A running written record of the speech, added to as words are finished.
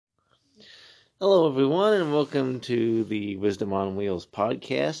Hello, everyone, and welcome to the Wisdom on Wheels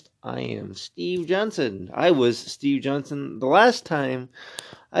podcast. I am Steve Johnson. I was Steve Johnson the last time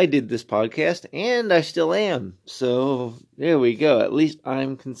I did this podcast, and I still am. So there we go. At least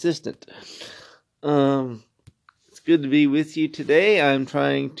I'm consistent. It's good to be with you today. I'm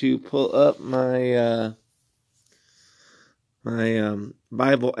trying to pull up my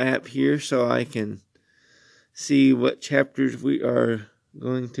Bible app here so I can see what chapters we are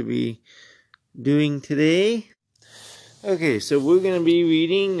going to be doing today. Okay, so we're going to be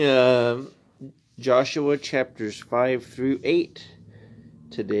reading Joshua chapters 5 through 8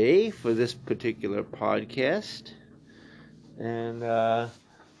 today for this particular podcast. And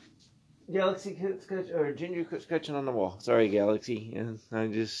Galaxy quit scratching, or Ginger quit scratching on the wall. Sorry, Galaxy. And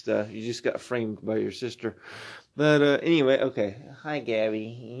you just got framed by your sister. But anyway, okay. Hi,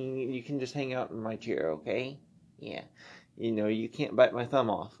 Gabby. You can just hang out in my chair, okay? Yeah. You can't bite my thumb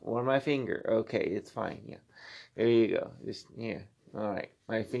off or my finger. Okay, it's fine. Yeah. There you go. Yeah. All right.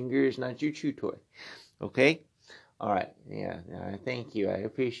 My finger is not your chew toy. Okay? All right. Yeah. Thank you. I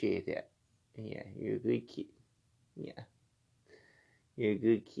appreciate that. Yeah. You're a good kid. Yeah. You're a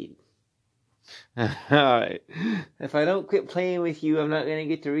good kid. All right. If I don't quit playing with you, I'm not going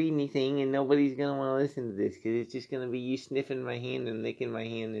to get to read anything, and nobody's going to want to listen to this, because it's just going to be you sniffing my hand and licking my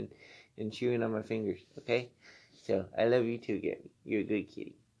hand and chewing on my fingers. Okay? So, I love you too, Gabby. You're a good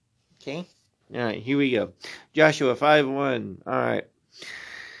kitty. Okay? All right, here we go. Joshua 5:1. All right.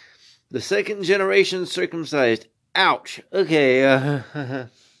 The second generation circumcised. Ouch. Okay. All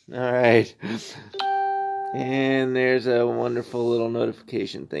right. And there's a wonderful little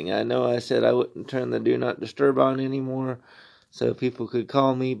notification thing. I know I said I wouldn't turn the do not disturb on anymore so people could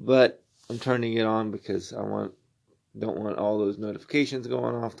call me, but I'm turning it on because don't want all those notifications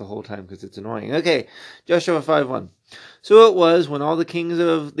going off the whole time because it's annoying. Okay, Joshua 5:1. So it was when all the kings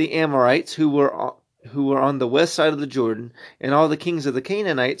of the Amorites who were on the west side of the Jordan, and all the kings of the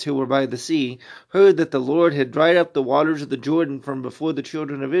Canaanites who were by the sea, heard that the Lord had dried up the waters of the Jordan from before the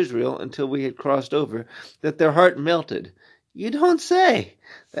children of Israel until we had crossed over, that their heart melted. You don't say.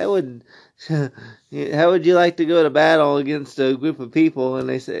 That would. How would you like to go to battle against a group of people and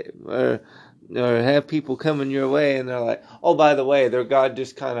they say, or have people coming your way and they're like, oh, by the way, their God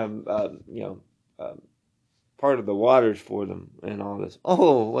just kind of, parted the waters for them and all this.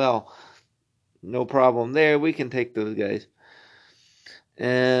 Oh, well, no problem there. We can take those guys.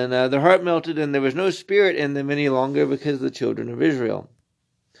 And their heart melted, and there was no spirit in them any longer because of the children of Israel.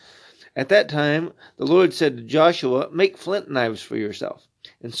 At that time, the Lord said to Joshua, make flint knives for yourself,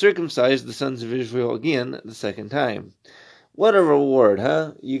 and circumcise the sons of Israel again the second time. What a reward,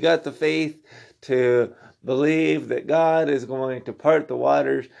 huh? You got the faith to believe that God is going to part the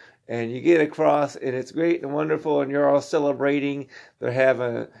waters, and you get across, and it's great and wonderful, and you're all celebrating. They're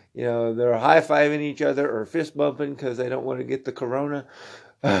having, they're high-fiving each other or fist bumping because they don't want to get the corona.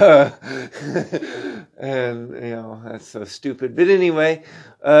 And, that's so stupid. But anyway,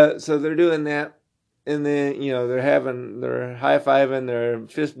 so they're doing that. And then, they're high-fiving, they're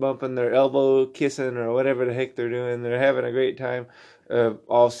fist-bumping, they're elbow-kissing, or whatever the heck they're doing. They're having a great time,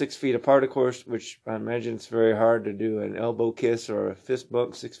 all 6 feet apart, of course, which I imagine it's very hard to do an elbow kiss or a fist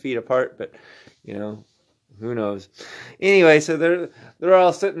bump 6 feet apart, but, who knows. Anyway, so they're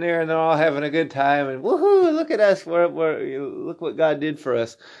all sitting there, and they're all having a good time, and woohoo, look at us, look what God did for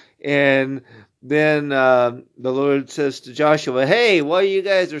us. And then the Lord says to Joshua, hey, while you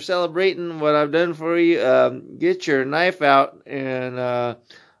guys are celebrating what I've done for you, get your knife out, and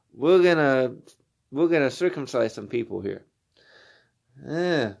we're gonna circumcise some people here.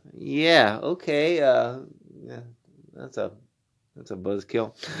 Yeah, okay. Yeah, that's a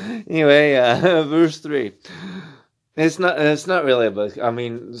buzzkill. Anyway, verse 3. It's not really a buzzkill. I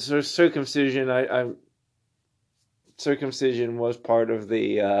mean, circumcision. Circumcision was part of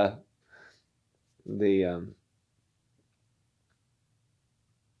the it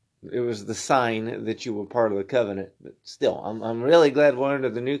was the sign that you were part of the covenant. But still, I'm really glad we're under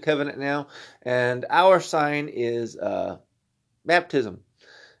the new covenant now, and our sign is baptism.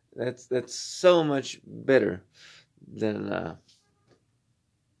 That's so much better than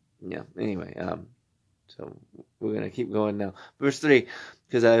Anyway, so we're gonna keep going now. Verse 3,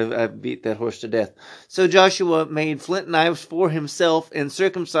 because I've beat that horse to death. So Joshua made flint knives for himself and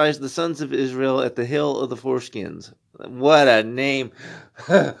circumcised the sons of Israel at the hill of the foreskins. What a name!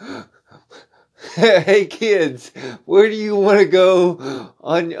 Hey kids, where do you want to go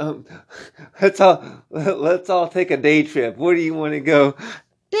on? Let's all take a day trip. Where do you want to go?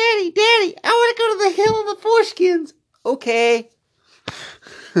 Daddy, I want to go to the hill of the foreskins. Okay.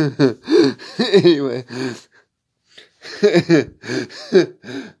 Anyway.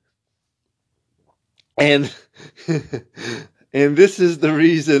 And and this is the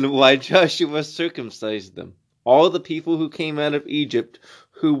reason why Joshua circumcised them. All the people who came out of Egypt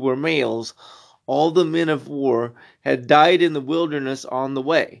who were males, all the men of war, had died in the wilderness on the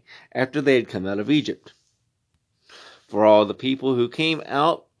way after they had come out of Egypt. For all the people who came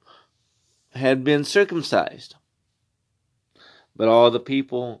out had been circumcised. But all the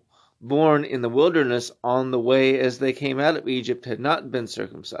people born in the wilderness on the way as they came out of Egypt had not been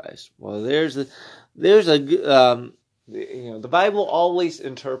circumcised. Well, the Bible always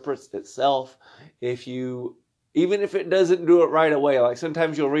interprets itself. Even if it doesn't do it right away, like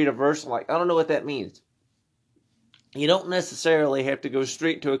sometimes you'll read a verse and like, I don't know what that means. You don't necessarily have to go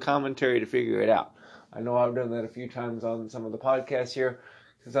straight to a commentary to figure it out. I know I've done that a few times on some of the podcasts here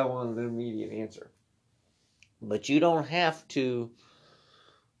because I wanted an immediate answer. But you don't have to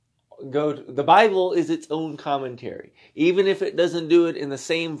the Bible is its own commentary. Even if it doesn't do it in the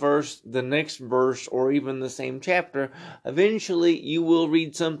same verse, the next verse, or even the same chapter, eventually you will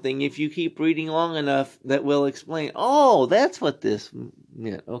read something, if you keep reading long enough, that will explain, oh, that's what this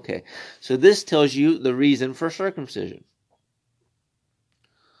meant. Okay, so this tells you the reason for circumcision.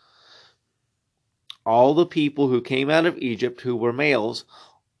 All the people who came out of Egypt who were males,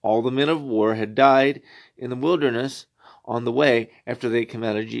 all the men of war, had died in the wilderness on the way after they came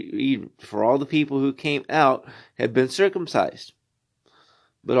out of Egypt. For all the people who came out had been circumcised.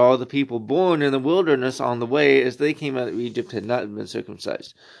 But all the people born in the wilderness on the way as they came out of Egypt had not been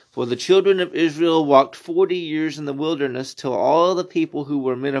circumcised. For the children of Israel walked 40 years in the wilderness till all the people who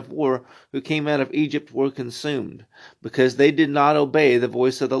were men of war who came out of Egypt were consumed, because they did not obey the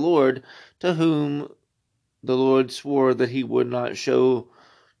voice of the Lord, to whom the Lord swore that he would not show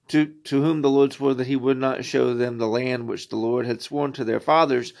to whom the Lord swore that he would not show them the land which the Lord had sworn to their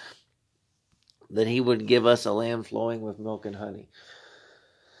fathers, that he would give us a land flowing with milk and honey.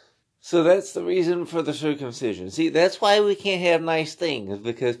 So that's the reason for the circumcision. See, that's why we can't have nice things,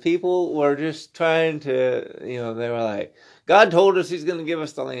 because people were just trying to, they were like, God told us he's going to give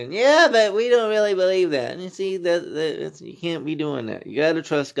us the land. Yeah, but we don't really believe that. And you see, you can't be doing that. You got to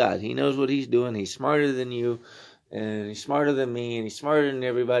trust God. He knows what he's doing. He's smarter than you. And he's smarter than me, and he's smarter than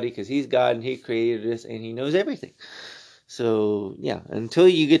everybody, because he's God and he created us and he knows everything. So, yeah, until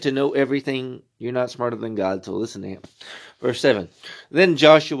you get to know everything, you're not smarter than God, so listen to him. Verse 7, Then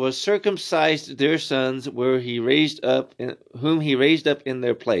Joshua circumcised their sons whom he raised up in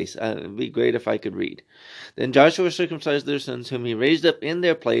their place. It would be great if I could read. Then Joshua circumcised their sons whom he raised up in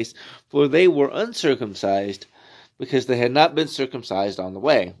their place, for they were uncircumcised, because they had not been circumcised on the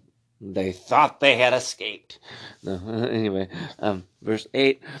way. They thought they had escaped. No, anyway, verse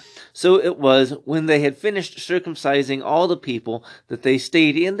 8. So it was, when they had finished circumcising all the people, that they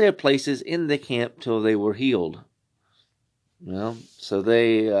stayed in their places in the camp till they were healed. Well, so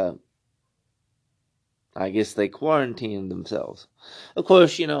they, I guess they quarantined themselves. Of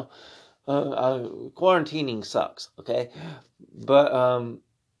course, quarantining sucks, okay? But,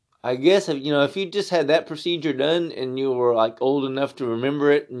 I guess if you just had that procedure done and you were like old enough to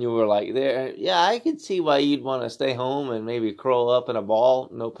remember it and you were like there, yeah, I could see why you'd want to stay home and maybe curl up in a ball,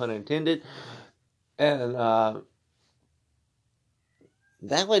 no pun intended. And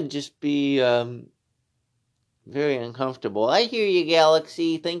that would just be very uncomfortable. I hear you,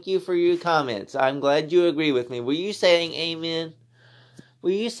 Galaxy. Thank you for your comments. I'm glad you agree with me. Were you saying amen? Were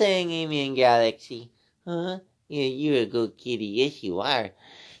you saying amen, Galaxy? Huh? Yeah, you're a good kitty. Yes, you are.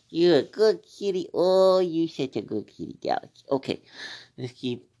 You're a good kitty. Oh, you're such a good kitty, Galaxy. Okay, let's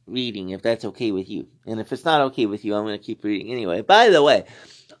keep reading if that's okay with you. And if it's not okay with you, I'm going to keep reading anyway. By the way,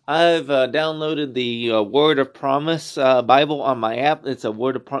 I've downloaded the Word of Promise Bible on my app. It's the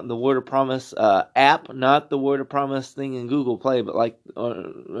Word of Promise app, not the Word of Promise thing in Google Play, but like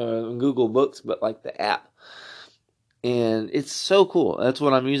Google Books, but like the app. And it's so cool. That's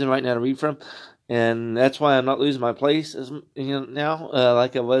what I'm using right now to read from. And that's why I'm not losing my place now,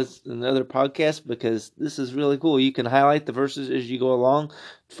 like I was in other podcasts, because this is really cool. You can highlight the verses as you go along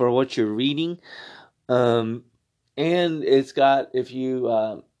for what you're reading. And it's got, if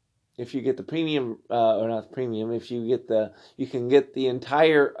you get the premium, or not the premium, you can get the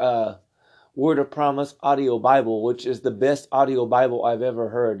entire Word of Promise audio Bible, which is the best audio Bible I've ever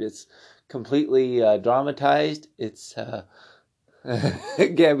heard. It's completely dramatized. It's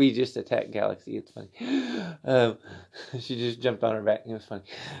Gabby just attacked Galaxy. It's funny. She just jumped on her back. It was funny.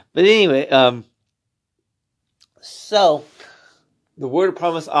 But anyway, so the Word of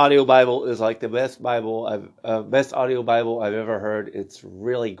Promise audio Bible is like the best audio Bible I've ever heard. It's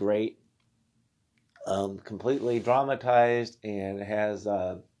really great. Completely dramatized, and has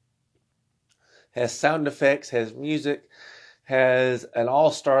sound effects, has music, has an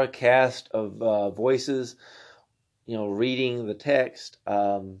all-star cast of voices, reading the text.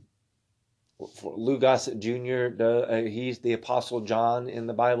 Lou Gossett Jr. He's the Apostle John in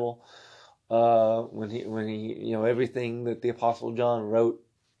the Bible. When he, everything that the Apostle John wrote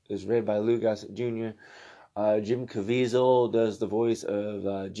is read by Lou Gossett Jr. Jim Caviezel does the voice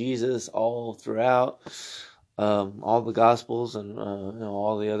of Jesus all throughout all the Gospels and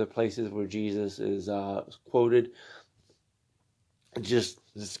all the other places where Jesus is quoted.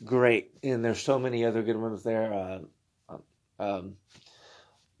 It's great, and there's so many other good ones there.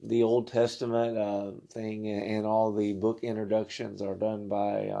 The Old Testament thing and all the book introductions are done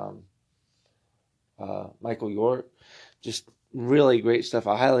by Michael York. Just really great stuff.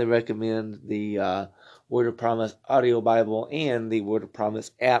 I highly recommend the Word of Promise audio Bible and the Word of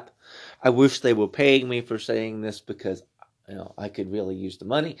Promise app. I wish they were paying me for saying this because I could really use the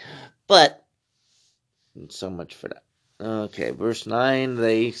money, but so much for that. Okay, verse 9,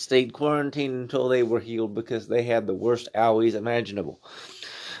 they stayed quarantined until they were healed because they had the worst owies imaginable.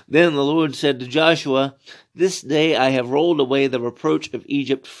 Then the Lord said to Joshua, "This day I have rolled away the reproach of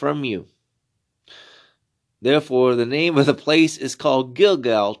Egypt from you." Therefore the name of the place is called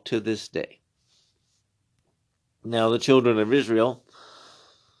Gilgal to this day. Now the children of Israel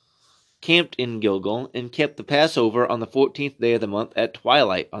camped in Gilgal and kept the Passover on the 14th day of the month at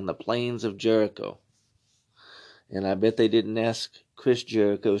twilight on the plains of Jericho. And I bet they didn't ask Chris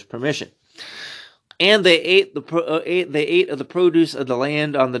Jericho's permission. And they ate of the produce of the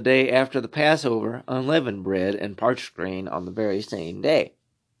land on the day after the Passover, unleavened bread and parched grain on the very same day.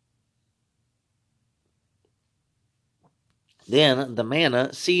 Then the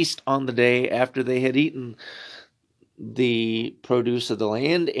manna ceased on the day after they had eaten the produce of the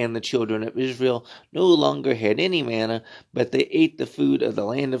land, and the children of Israel no longer had any manna, but they ate the food of the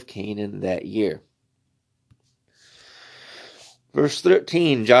land of Canaan that year. Verse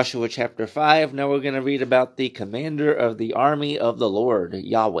 13, Joshua chapter 5. Now we're going to read about the commander of the army of the Lord,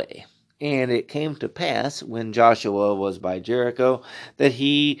 Yahweh. And it came to pass, when Joshua was by Jericho, that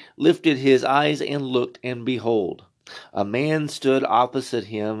he lifted his eyes and looked, and behold, a man stood opposite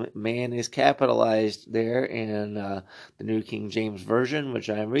him. Man is capitalized there in the New King James Version, which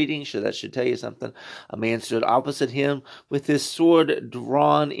I am reading, so that should tell you something. A man stood opposite him with his sword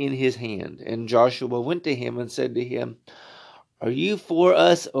drawn in his hand. And Joshua went to him and said to him, "Are you for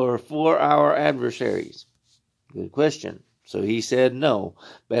us or for our adversaries?" Good question. So he said, "No,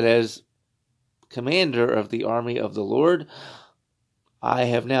 but as commander of the army of the Lord, I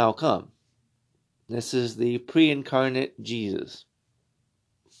have now come." This is the pre-incarnate Jesus.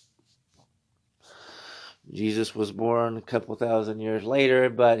 Jesus was born a couple thousand years later,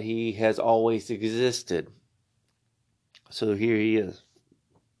 but he has always existed. So here he is.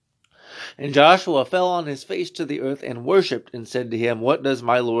 And Joshua fell on his face to the earth and worshipped and said to him, "What does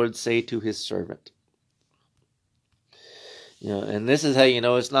my Lord say to his servant?" And this is how you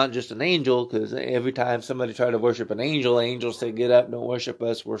know it's not just an angel, because every time somebody tried to worship an angel, angels say, "Get up, don't worship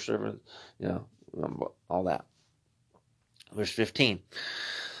us, we're servants," all that. Verse 15.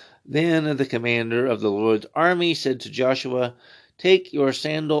 Then the commander of the Lord's army said to Joshua, "Take your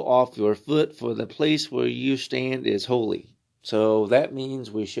sandal off your foot, for the place where you stand is holy." So that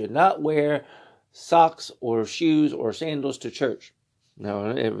means we should not wear socks or shoes or sandals to church. No,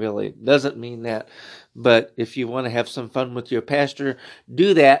 it really doesn't mean that. But if you want to have some fun with your pastor,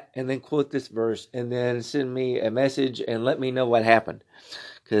 do that and then quote this verse and then send me a message and let me know what happened,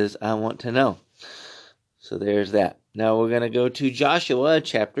 because I want to know. So there's that. Now we're going to go to Joshua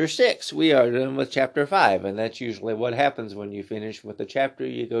chapter 6. We are done with chapter 5, and that's usually what happens when you finish with a chapter.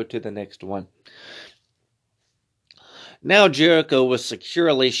 You go to the next one. Now Jericho was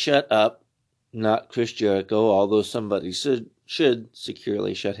securely shut up, not Chris Jericho, although somebody should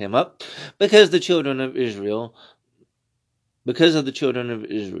securely shut him up, because of the children of Israel.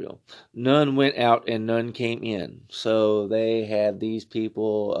 None went out and none came in. So they had these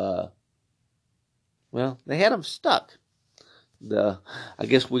people, they had them stuck. I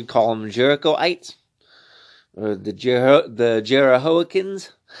guess we'd call them Jerichoites, or the Jerichoans.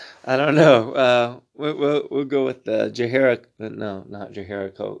 I don't know. We'll go with the not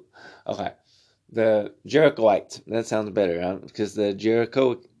Jericho. Okay, the Jerichoites. That sounds better, because the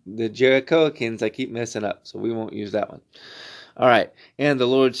Jerichoans I keep messing up, so we won't use that one. All right. And the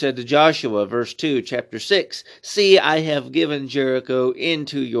Lord said to Joshua, verse 2, chapter 6, "See, I have given Jericho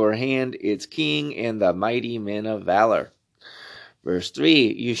into your hand, its king, and the mighty men of valor." Verse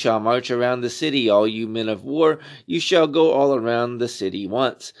 3, "You shall march around the city, all you men of war. You shall go all around the city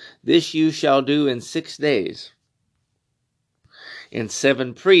once. This you shall do in 6 days. And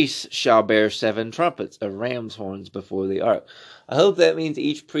 7 priests shall bear 7 trumpets of ram's horns before the ark. I hope that means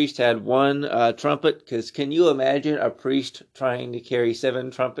each priest had one trumpet, because can you imagine a priest trying to carry 7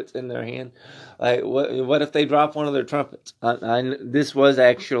 trumpets in their hand? Like, what if they drop one of their trumpets? This was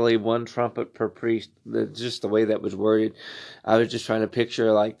actually 1 trumpet per priest. Just the way that was worded. I was just trying to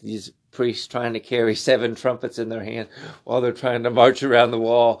picture like these priests trying to carry 7 trumpets in their hand while they're trying to march around the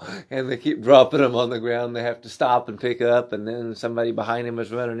wall, and they keep dropping them on the ground. They have to stop and pick up, and then somebody behind them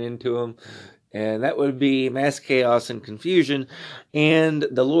is running into them. And that would be mass chaos and confusion, and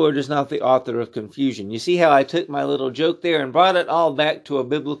the Lord is not the author of confusion. You see how I took my little joke there and brought it all back to a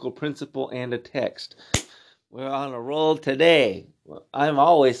biblical principle and a text. We're on a roll today. Well, I'm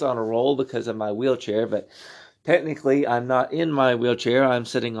always on a roll because of my wheelchair, but technically, I'm not in my wheelchair, I'm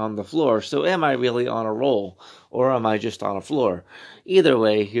sitting on the floor. So am I really on a roll, or am I just on a floor? Either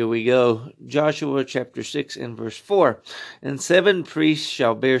way, here we go. Joshua chapter 6 and verse 4. And 7 priests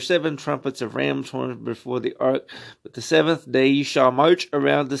shall bear 7 trumpets of ram's horns before the ark, but the 7th day you shall march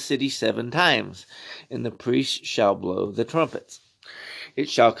around the city 7 times, and the priests shall blow the trumpets. It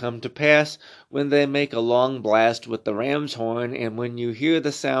shall come to pass, when they make a long blast with the ram's horn, and when you hear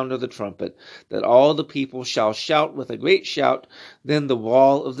the sound of the trumpet, that all the people shall shout with a great shout, then the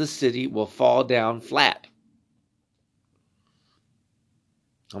wall of the city will fall down flat.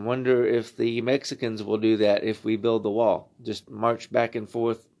 I wonder if the Mexicans will do that if we build the wall. Just march back and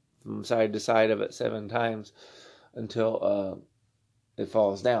forth from side to side of it 7 times until it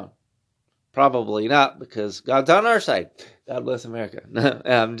falls down. Probably not, because God's on our side. God bless America.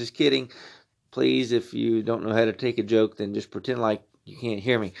 I'm just kidding. Please, if you don't know how to take a joke, then just pretend like you can't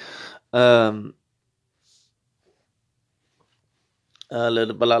hear me. Blah, blah,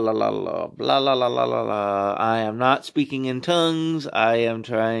 blah, blah, blah. I am not speaking in tongues. I am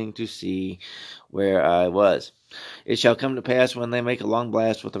trying to see where I was. It shall come to pass, when they make a long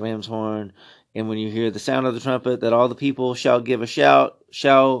blast with the ram's horn, and when you hear the sound of the trumpet, that all the people shall give a shout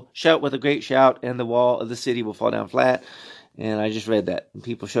with a great shout, and the wall of the city will fall down flat. And I just read that. And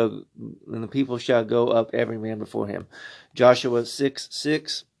the people shall go up every man before him. Joshua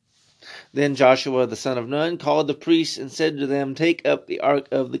 6:6. Then Joshua the son of Nun called the priests and said to them, Take up the ark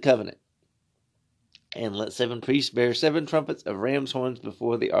of the covenant, and let 7 priests bear 7 trumpets of ram's horns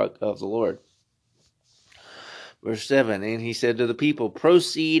before the ark of the Lord. Verse 7, And he said to the people,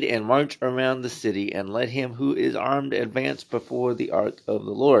 Proceed and march around the city, and let him who is armed advance before the ark of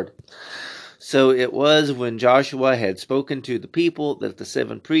the Lord. So it was, when Joshua had spoken to the people, that the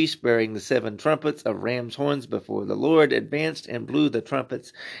 7 priests bearing the 7 trumpets of ram's horns before the Lord advanced and blew the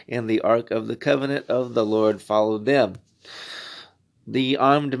trumpets, and the ark of the covenant of the Lord followed them. The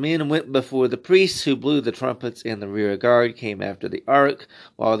armed men went before the priests, who blew the trumpets, and the rear guard came after the ark,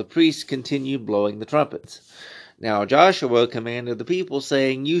 while the priests continued blowing the trumpets. Now Joshua commanded the people,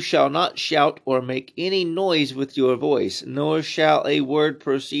 saying, You shall not shout or make any noise with your voice, nor shall a word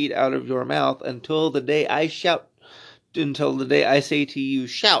proceed out of your mouth until the day I say to you,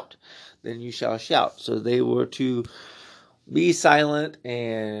 Shout, then you shall shout. So they were to be silent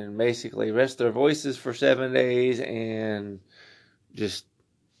and basically rest their voices for 7 days and just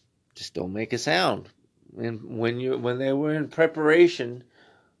don't make a sound. And when they were in preparation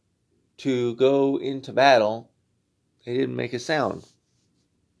to go into battle, they didn't make a sound.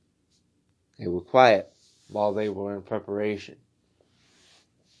 They were quiet while they were in preparation.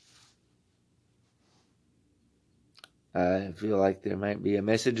 I feel like there might be a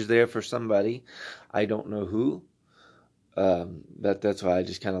message there for somebody. I don't know who. But that's why I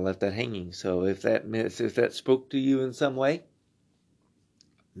just kind of left that hanging. So if that spoke to you in some way,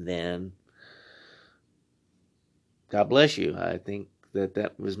 then God bless you. I think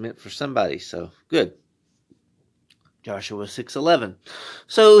that was meant for somebody. So good. Joshua 6:11.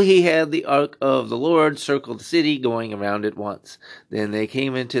 So he had the ark of the Lord circle the city, going around it once. Then they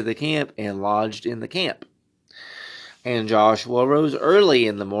came into the camp and lodged in the camp. And Joshua rose early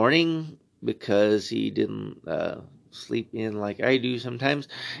in the morning, because he didn't sleep in like I do sometimes.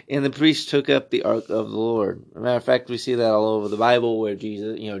 And the priests took up the ark of the Lord. As a matter of fact, we see that all over the Bible, where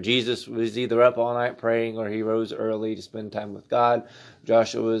Jesus was either up all night praying, or he rose early to spend time with God.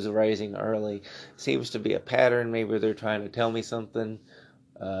 Joshua was rising early. Seems to be a pattern. Maybe they're trying to tell me something.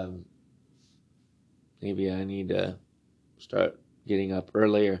 Maybe I need to start getting up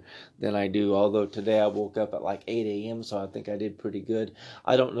earlier than I do, although today I woke up at like 8 a.m., so I think I did pretty good.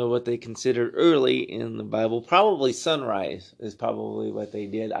 I don't know what they considered early in the Bible. Probably sunrise is probably what they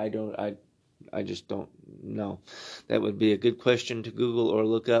did. I just don't no. That would be a good question to Google or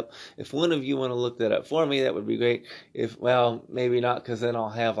look up. If one of you want to look that up for me, that would be great. Well, maybe not, because then I'll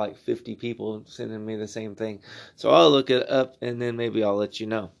have like 50 people sending me the same thing. So I'll look it up, and then maybe I'll let you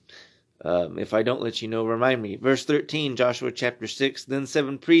know. If I don't let you know, remind me. Verse 13, Joshua chapter 6. Then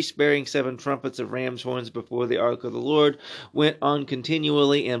 7 priests bearing 7 trumpets of ram's horns before the ark of the Lord went on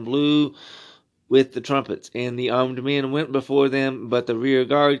continually and blew with the trumpets. And the armed men went before them, but the rear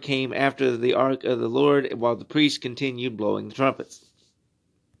guard came after the ark of the Lord, while the priests continued blowing the trumpets.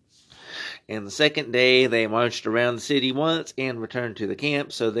 And the second day they marched around the city once and returned to the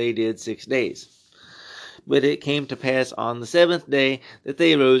camp, so they did 6 days. But it came to pass on the 7th day that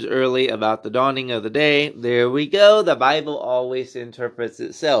they rose early about the dawning of the day. There we go. The Bible always interprets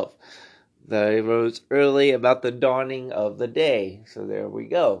itself. They rose early about the dawning of the day. So there we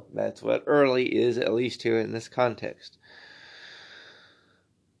go. That's what early is, at least here in this context.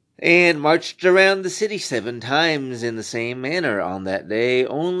 And marched around the city 7 times in the same manner on that day.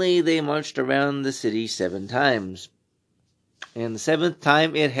 Only they marched around the city 7 times. And the 7th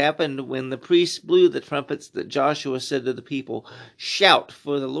time it happened, when the priests blew the trumpets, that Joshua said to the people, "Shout,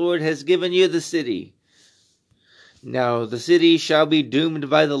 for the Lord has given you the city. Now the city shall be doomed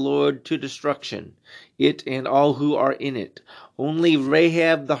by the Lord to destruction, it and all who are in it. Only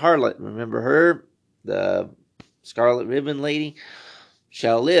Rahab the harlot," remember her, the scarlet ribbon lady,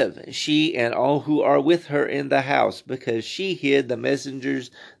 "shall live, she and all who are with her in the house, because she hid the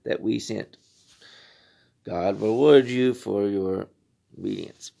messengers that we sent." God reward you for your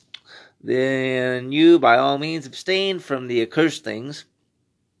obedience. "Then you by all means abstain from the accursed things,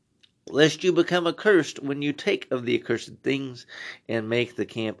 lest you become accursed when you take of the accursed things, and make the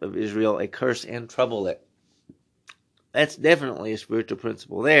camp of Israel a curse and trouble it." That's definitely a spiritual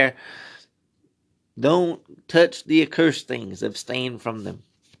principle there. Don't touch the accursed things. Abstain from them.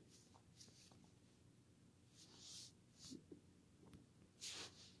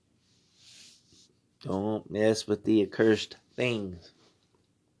 Don't mess with the accursed things.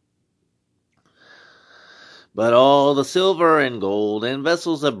 "But all the silver and gold and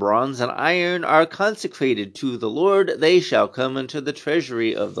vessels of bronze and iron are consecrated to the Lord. They shall come into the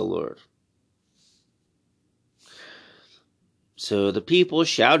treasury of the Lord." So the people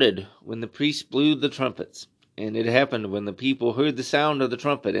shouted when the priests blew the trumpets. And it happened, when the people heard the sound of the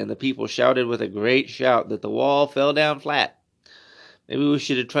trumpet, and the people shouted with a great shout, that the wall fell down flat. Maybe we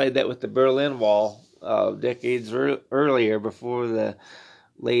should have tried that with the Berlin Wall decades earlier, before the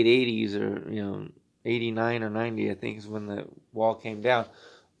late 80s, or 89 or 90, I think, is when the wall came down.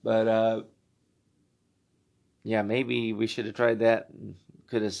 But yeah, maybe we should have tried that.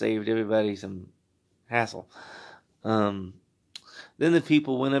 Could have saved everybody some hassle. Then the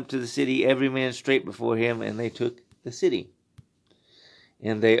people went up to the city, every man straight before him, and they took the city.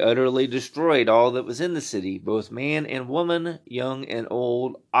 And they utterly destroyed all that was in the city, both man and woman, young and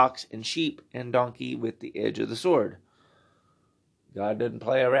old, ox and sheep and donkey, with the edge of the sword. God doesn't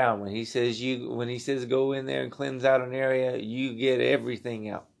play around. When he says go in there and cleanse out an area, you get everything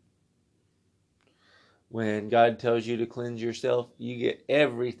out. When God tells you to cleanse yourself, you get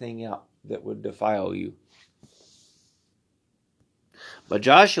everything out that would defile you. But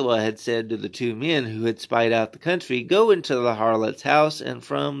Joshua had said to the 2 men who had spied out the country, "Go into the harlot's house, and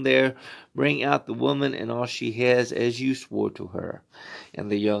from there bring out the woman and all she has, as you swore to her." And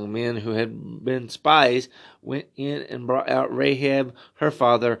the young men who had been spies went in and brought out Rahab, her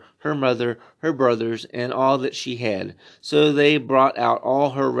father, her mother, her brothers, and all that she had. So they brought out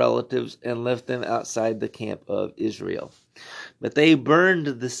all her relatives and left them outside the camp of Israel. But they burned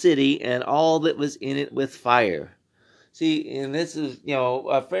the city and all that was in it with fire. See, and this is,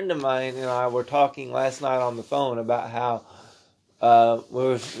 a friend of mine and I were talking last night on the phone about how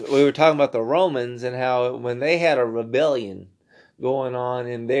we were talking about the Romans, and how when they had a rebellion going on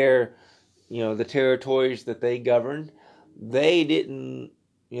in their, the territories that they governed, they didn't,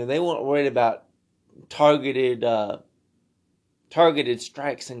 they weren't worried about targeted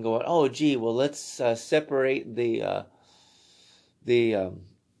strikes and going, "Oh, gee, well, let's separate the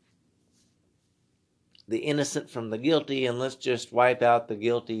innocent from the guilty, and let's just wipe out the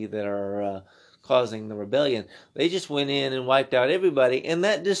guilty that are causing the rebellion." They just went in and wiped out everybody, and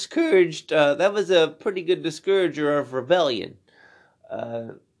that discouraged. That was a pretty good discourager of rebellion,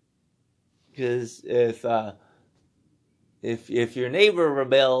 because if your neighbor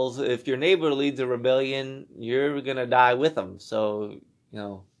rebels, if your neighbor leads a rebellion, you're gonna die with them. So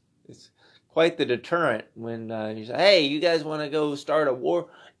it's quite the deterrent when you say, "Hey, you guys want to go start a war?"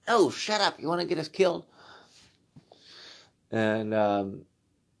 "No, shut up! You want to get us killed?" And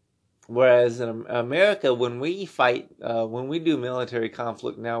Whereas in America, when we fight, when we do military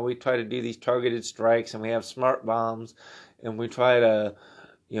conflict now, we try to do these targeted strikes, and we have smart bombs, and we try to,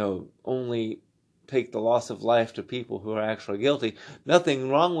 only take the loss of life to people who are actually guilty. Nothing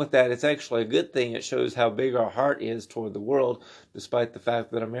wrong with that. It's actually a good thing. It shows how big our heart is toward the world, despite the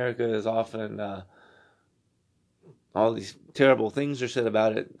fact that America is often, all these terrible things are said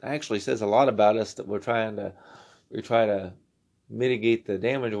about it. It actually says a lot about us that we try to mitigate the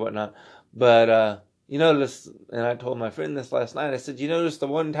damage and whatnot. But you notice, and I told my friend this last night, I said, you notice the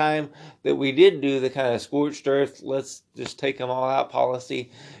one time that we did do the kind of scorched earth, let's just take them all out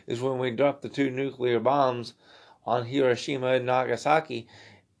policy, is when we dropped the 2 nuclear bombs on Hiroshima and Nagasaki,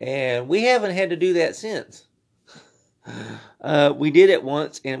 and we haven't had to do that since. We did it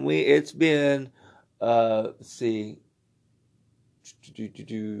once, and it's been, let's see,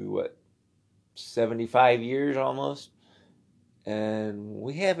 what, 75 years almost, and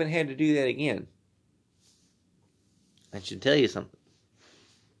we haven't had to do that again. I should tell you something.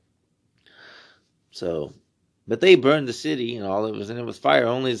 So, but they burned the city, and all it was in it was fire.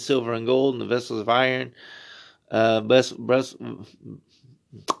 Only the silver and gold and the vessels of iron. But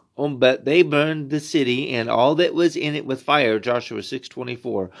they burned the city and all that was in it with fire. Joshua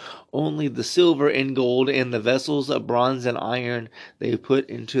 6:24. Only the silver and gold and the vessels of bronze and iron they put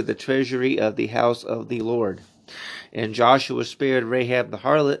into the treasury of the house of the Lord. And Joshua spared Rahab the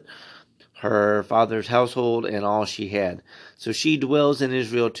harlot, her father's household, and all she had. So she dwells in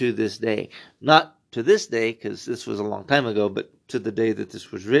Israel to this day. Not to this day, because this was a long time ago, but to the day that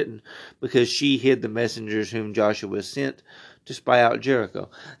this was written, because she hid the messengers whom Joshua sent to spy out Jericho.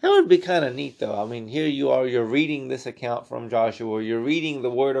 That would be kind of neat, though. I mean, here you are, you're reading this account from Joshua, you're reading the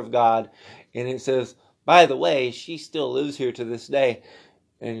Word of God, and it says, by the way, she still lives here to this day.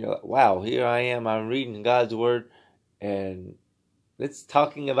 And you're like, wow, here I am, I'm reading God's Word, and it's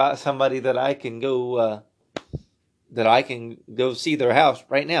talking about somebody that I can go see their house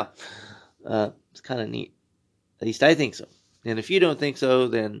right now. It's kind of neat. At least I think so. And if you don't think so,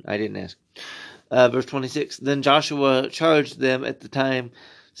 then I didn't ask. Verse 26. Then Joshua charged them at the time,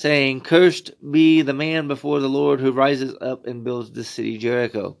 saying, Cursed be the man before the Lord who rises up and builds the city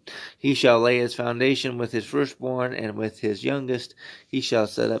Jericho. He shall lay its foundation with his firstborn, and with his youngest he shall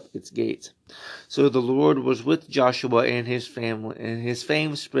set up its gates. So the Lord was with Joshua and his family, and his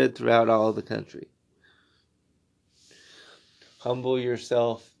fame spread throughout all the country. Humble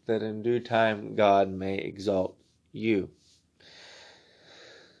yourself, that in due time God may exalt you.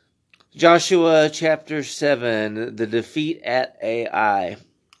 Joshua chapter 7, the defeat at Ai.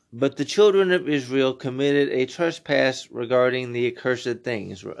 But the children of Israel committed a trespass regarding the accursed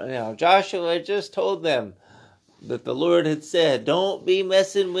things. Now, Joshua just told them that the Lord had said, don't be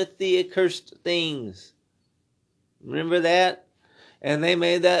messing with the accursed things. Remember that? And they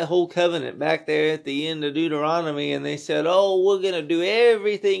made that whole covenant back there at the end of Deuteronomy, and they said, oh, we're going to do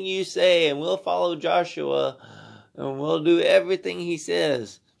everything you say, and we'll follow Joshua, and we'll do everything he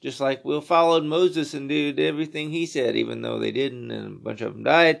says. Just like we'll follow Moses and did everything he said, even though they didn't, and a bunch of them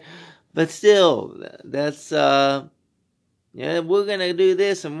died. But still, that's, we're going to do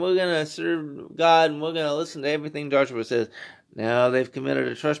this, and we're going to serve God, and we're going to listen to everything Joshua says. Now they've committed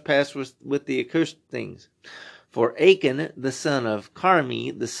a trespass with the accursed things. For Achan, the son of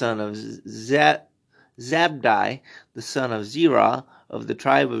Carmi, the son of Zabdi, the son of Zerah, of the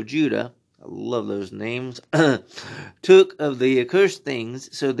tribe of Judah, I love those names, took of the accursed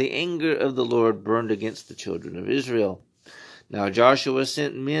things, so the anger of the Lord burned against the children of Israel. Now Joshua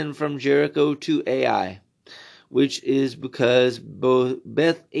sent men from Jericho to Ai, which is because both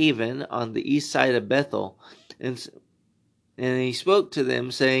Beth-aven on the east side of Bethel, and he spoke to them,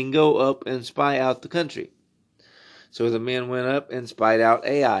 saying, Go up and spy out the country. So the men went up and spied out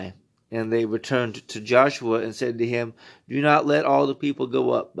Ai. And they returned to Joshua and said to him, Do not let all the people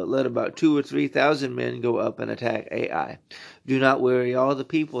go up, but let about 2,000 or 3,000 men go up and attack Ai. Do not weary all the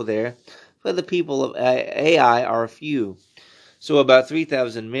people there, for the people of Ai are few. So about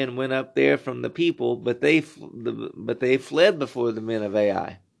 3,000 men went up there from the people, but they fled before the men of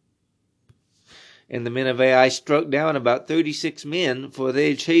Ai. And the men of Ai struck down about 36 men, for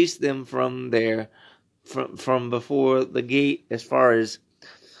they chased them from before the gate as far as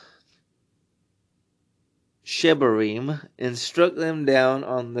Shebarim, and struck them down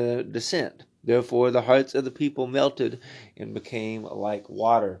on the descent. Therefore the hearts of the people melted and became like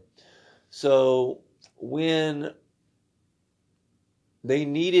water. So when they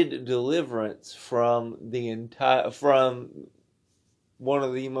needed deliverance from one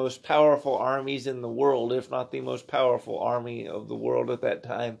of the most powerful armies in the world, if not the most powerful army of the world at that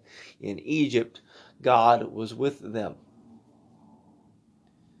time in Egypt, God was with them.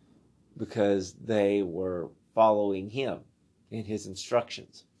 because they were following him in his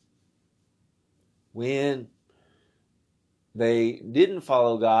instructions. When they didn't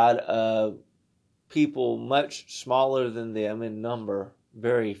follow God, people much smaller than them in number,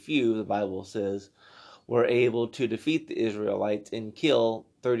 very few, the Bible says, were able to defeat the Israelites and kill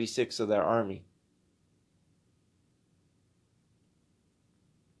 36 of their army.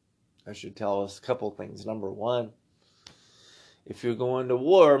 That should tell us a couple things. Number one, if you're going to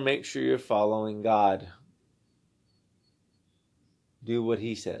war, make sure you're following God. Do what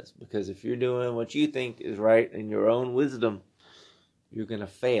he says. Because if you're doing what you think is right in your own wisdom, you're going to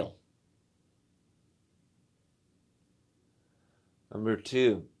fail. Number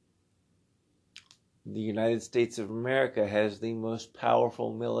two, the United States of America has the most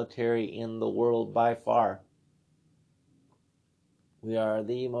powerful military in the world by far. We are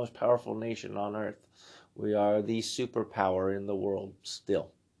the most powerful nation on earth. We are the superpower in the world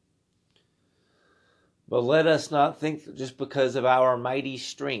still. But let us not think that just because of our mighty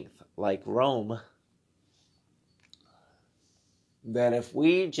strength, like Rome, that if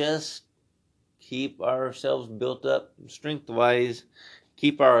we just keep ourselves built up strength-wise,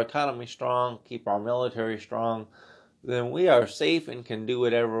 keep our economy strong, keep our military strong, then we are safe and can do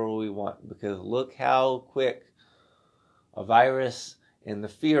whatever we want. Because look how quick a virus and the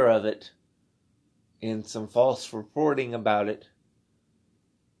fear of it and some false reporting about it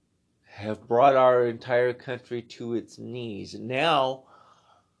have brought our entire country to its knees. Now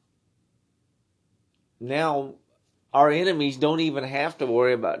our enemies don't even have to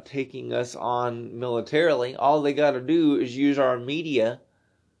worry about taking us on militarily. All they got to do is use our media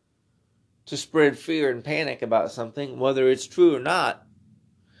to spread fear and panic about something, whether it's true or not.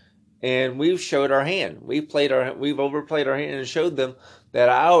 And we've showed our hand. We've overplayed our hand and showed them that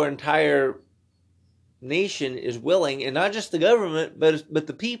our entire nation is willing, and not just the government, but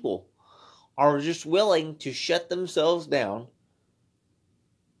the people are just willing to shut themselves down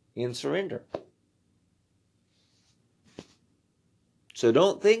and surrender. So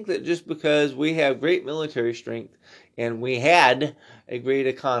don't think that just because we have great military strength and we had a great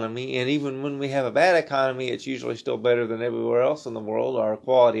economy, and even when we have a bad economy, it's usually still better than everywhere else in the world, our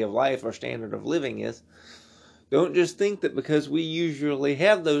quality of life, our standard of living is. Don't just think that because we usually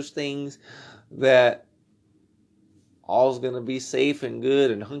have those things that all's going to be safe and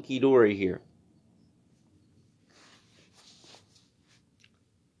good and hunky-dory here.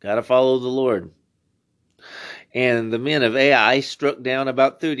 Got to follow the Lord. And the men of Ai struck down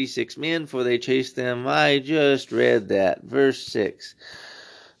about 36 men, for they chased them. I just read that. Verse 6.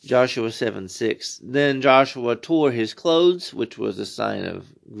 Joshua 7:6. Then Joshua tore his clothes, which was a sign of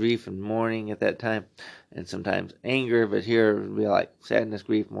grief and mourning at that time, and sometimes anger, but here it would be like sadness,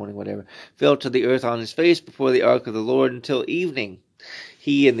 grief, mourning, whatever. Fell to the earth on his face before the ark of the Lord until evening,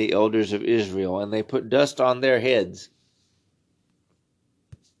 he and the elders of Israel, and they put dust on their heads.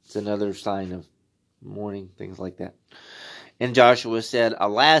 It's another sign of mourning, things like that. And Joshua said,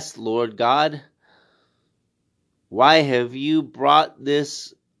 Alas, Lord God, why have you brought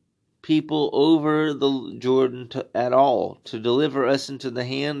this people over the Jordan at all, to deliver us into the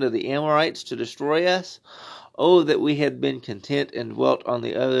hand of the Amorites to destroy us? Oh, that we had been content and dwelt on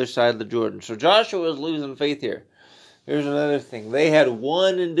the other side of the Jordan. So Joshua is losing faith here. Here's another thing. They had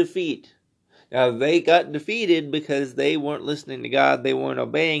won in defeat. Now, they got defeated because they weren't listening to God. They weren't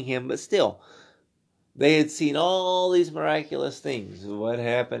obeying him, but still, they had seen all these miraculous things. What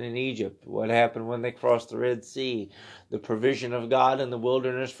happened in Egypt? What happened when they crossed the Red Sea? The provision of God in the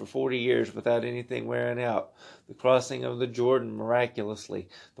wilderness for 40 years without anything wearing out. The crossing of the Jordan miraculously.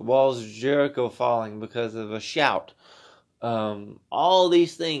 The walls of Jericho falling because of a shout. All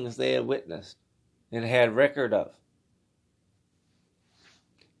these things they had witnessed and had record of.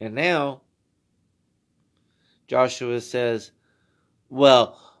 And now, Joshua says,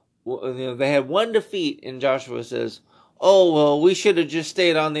 well, they had one defeat, and Joshua says, oh, well, we should have just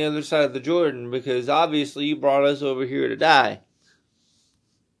stayed on the other side of the Jordan because obviously you brought us over here to die.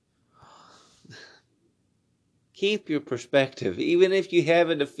 Keep your perspective. Even if you have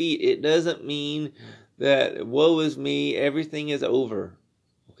a defeat, it doesn't mean that, woe is me, everything is over.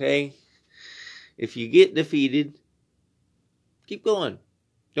 Okay? If you get defeated, keep going.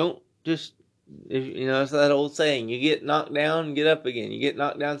 Don't just... it's that old saying, you get knocked down, get up again. You get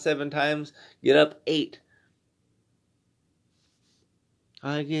knocked down 7 times, get up 8.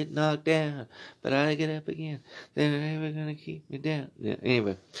 I get knocked down, but I get up again. They're never going to keep me down. Yeah,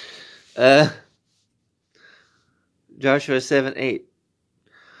 anyway. Joshua 7:8.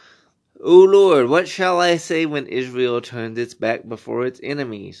 O Lord, what shall I say when Israel turns its back before its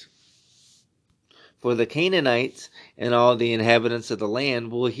enemies? For the Canaanites and all the inhabitants of the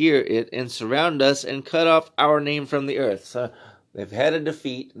land will hear it and surround us and cut off our name from the earth. So they've had a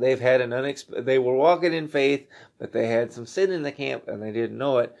defeat. They've had they were walking in faith, but they had some sin in the camp and they didn't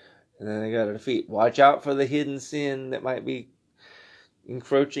know it. And then they got a defeat. Watch out for the hidden sin that might be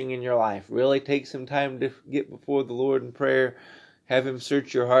encroaching in your life. Really take some time to get before the Lord in prayer. Have Him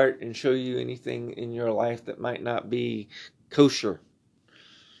search your heart and show you anything in your life that might not be kosher,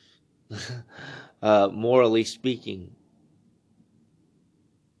 morally speaking.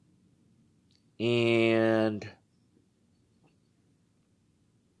 And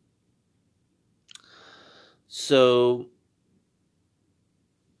so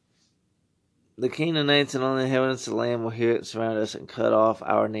the Canaanites and all the inhabitants of the land will hear it, surround us, and cut off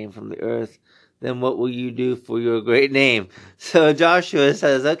our name from the earth. Then what will you do for your great name? So Joshua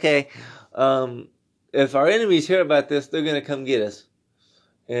says, okay, if our enemies hear about this, they're going to come get us.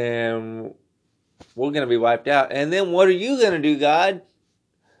 And we're going to be wiped out. And then what are you going to do, God?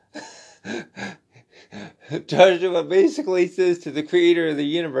 Joshua basically says to the creator of the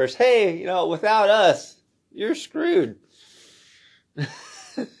universe, hey, without us, you're screwed.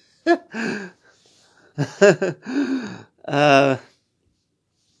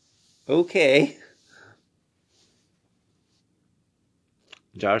 Okay.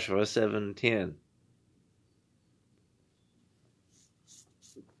 Joshua 7:10.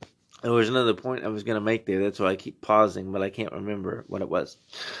 There was another point I was going to make there. That's why I keep pausing, but I can't remember what it was.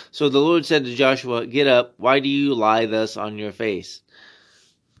 So the Lord said to Joshua, get up. Why do you lie thus on your face?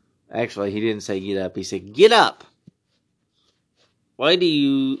 Actually, He didn't say get up. He said, get up. Why do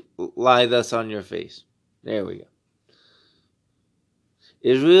you lie thus on your face? There we go.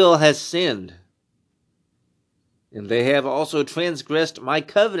 Israel has sinned, and they have also transgressed my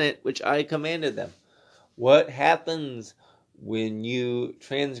covenant, which I commanded them. What happens when you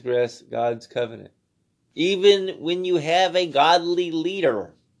transgress God's covenant? Even when you have a godly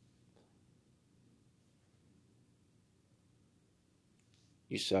leader,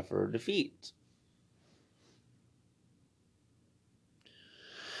 you suffer defeat.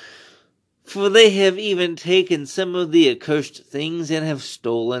 For they have even taken some of the accursed things and have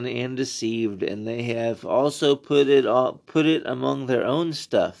stolen and deceived, and they have also put it among their own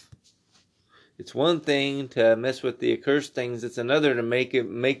stuff. It's one thing to mess with the accursed things, it's another to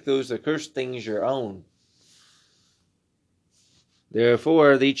make those accursed things your own.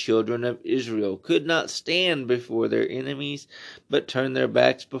 Therefore the children of Israel could not stand before their enemies, but turned their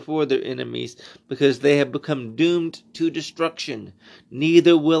backs before their enemies, because they have become doomed to destruction.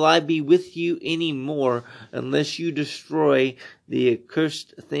 Neither will I be with you any more, unless you destroy the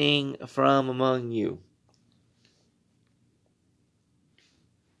accursed thing from among you.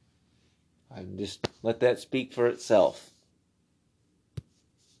 I just let that speak for itself.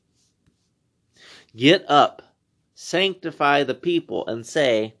 Get up. Sanctify the people, and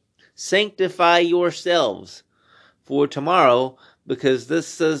say, sanctify yourselves for tomorrow, because thus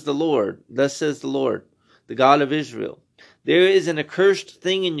says the Lord, the God of Israel. There is an accursed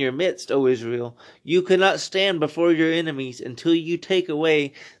thing in your midst, O Israel. You cannot stand before your enemies until you take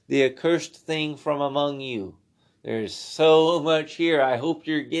away the accursed thing from among you. There's so much here. I hope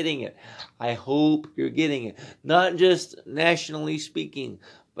you're getting it. I hope you're getting it. Not just nationally speaking,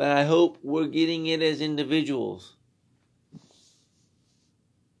 but I hope we're getting it as individuals.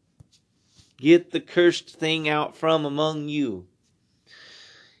 Get the cursed thing out from among you.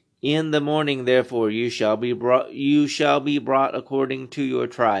 In the morning, therefore, you shall be brought according to your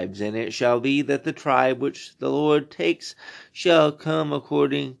tribes, and it shall be that the tribe which the Lord takes shall come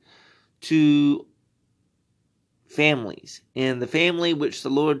according to families, and the family which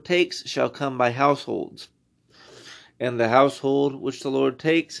the Lord takes shall come by households, and the household which the Lord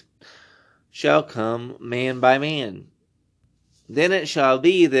takes shall come man by man. Then it shall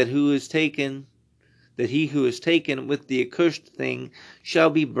be that he who is taken with the accursed thing shall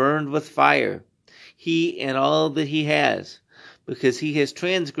be burned with fire, he and all that he has, because he has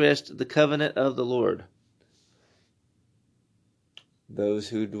transgressed the covenant of the Lord. Those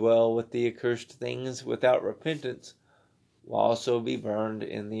who dwell with the accursed things without repentance will also be burned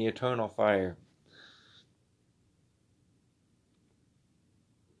in the eternal fire.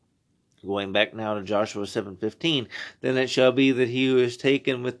 Going back now to Joshua 7:15, then it shall be that he who is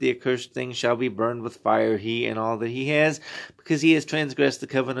taken with the accursed thing shall be burned with fire, he and all that he has, because he has transgressed the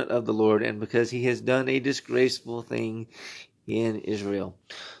covenant of the Lord, and because he has done a disgraceful thing in Israel.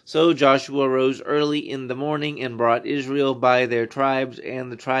 So Joshua rose early in the morning and brought Israel by their tribes,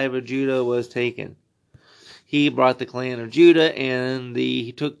 and the tribe of Judah was taken. He brought the clan of Judah, and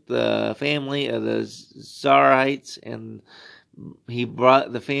he took the family of the Zarites and he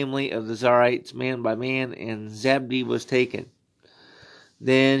brought the family of the Zarites man by man, and Zabdi was taken.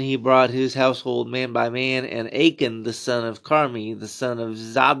 Then he brought his household man by man, and Achan the son of Carmi, the son of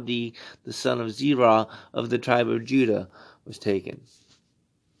Zabdi, the son of Zerah, of the tribe of Judah, was taken.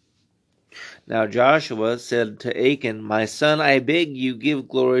 Now Joshua said to Achan, My son, I beg you, give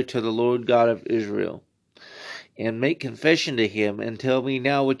glory to the Lord God of Israel, and make confession to him, and tell me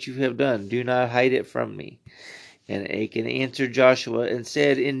now what you have done. Do not hide it from me. And Achan answered Joshua and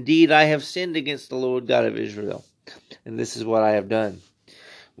said, Indeed, I have sinned against the Lord God of Israel, and this is what I have done.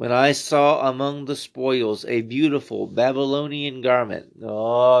 When I saw among the spoils a beautiful Babylonian garment.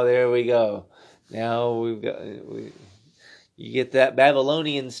 Oh, there we go. Now you get that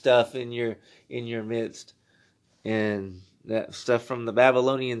Babylonian stuff in your midst, and that stuff from the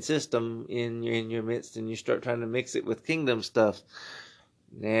Babylonian system in your midst, and you start trying to mix it with kingdom stuff.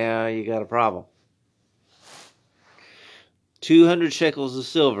 Now you got a problem. 200 shekels of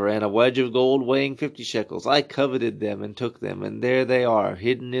silver, and a wedge of gold weighing 50 shekels. I coveted them and took them, and there they are,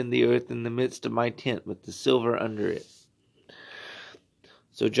 hidden in the earth in the midst of my tent, with the silver under it.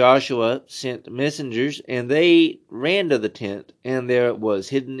 So Joshua sent messengers, and they ran to the tent, and there it was,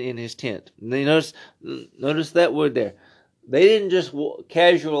 hidden in his tent. And they notice that word there. They didn't just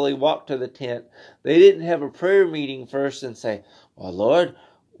casually walk to the tent. They didn't have a prayer meeting first and say, Well, Lord,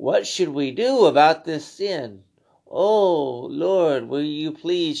 what should we do about this sin? Oh, Lord, will you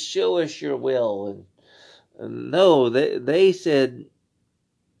please show us your will? And no, they said,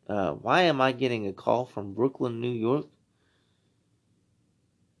 why am I getting a call from Brooklyn, New York?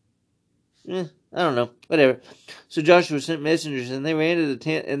 I don't know. Whatever. So Joshua sent messengers, and they ran to the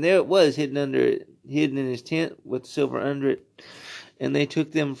tent, and there it was, hidden in his tent with silver under it. And they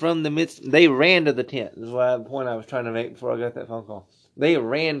took them from the midst. They ran to the tent. This is the point I was trying to make before I got that phone call. They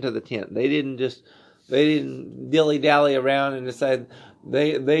ran to the tent. They didn't dilly-dally around and decide.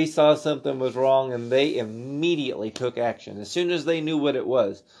 They saw something was wrong, and they immediately took action. As soon as they knew what it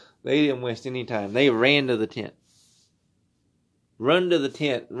was, they didn't waste any time. They ran to the tent. Run to the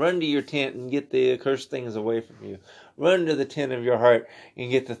tent. Run to your tent and get the accursed things away from you. Run to the tent of your heart and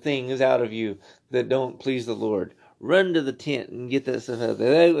get the things out of you that don't please the Lord. Run to the tent and get that stuff out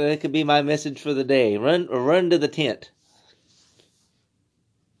there. That could be my message for the day. Run to the tent.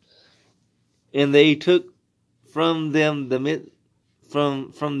 And they took from them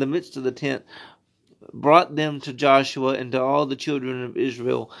from the midst of the tent, brought them to Joshua and to all the children of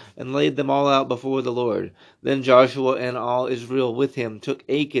Israel, and laid them all out before the Lord. Then Joshua and all Israel with him took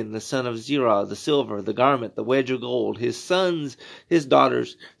Achan the son of Zerah, the silver, the garment, the wedge of gold, his sons, his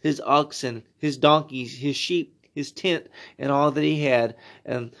daughters, his oxen, his donkeys, his sheep, his tent, and all that he had,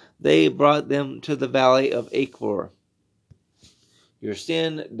 and they brought them to the valley of Achor. Your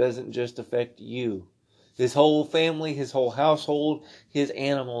sin doesn't just affect you. His whole family, his whole household, his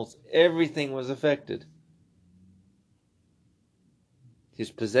animals, everything was affected. His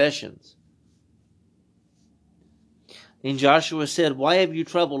possessions. And Joshua said, Why have you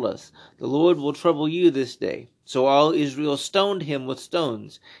troubled us? The Lord will trouble you this day. So all Israel stoned him with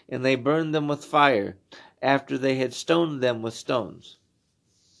stones, and they burned them with fire, after they had stoned them with stones.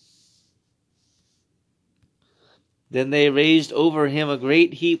 Then they raised over him a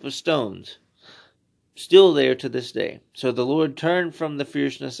great heap of stones, still there to this day. So the Lord turned from the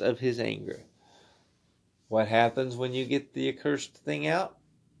fierceness of his anger. What happens when you get the accursed thing out?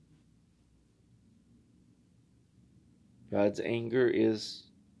 God's anger is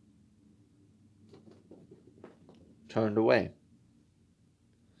turned away.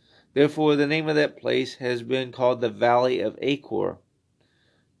 Therefore, the name of that place has been called the Valley of Achor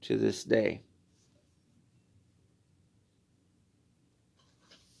to this day.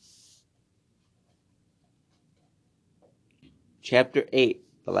 Chapter 8,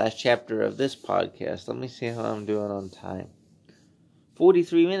 the last chapter of this podcast. Let me see how I'm doing on time.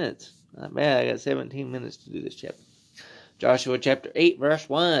 43 minutes. Not bad. I got 17 minutes to do this chapter. Joshua chapter 8, verse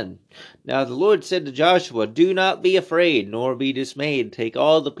 1. Now the Lord said to Joshua, Do not be afraid, nor be dismayed. Take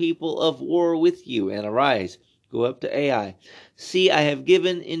all the people of war with you, and arise. Go up to Ai. See, I have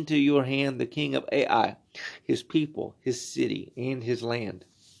given into your hand the king of Ai, his people, his city, and his land.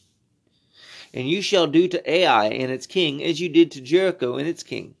 And you shall do to Ai and its king as you did to Jericho and its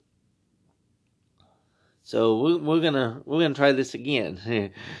king. So we're gonna try this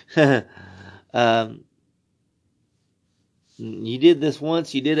again. You did this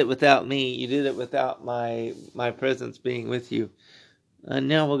once. You did it without me. You did it without my presence being with you.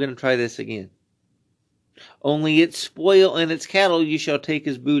 Now we're gonna try this again. Only its spoil and its cattle you shall take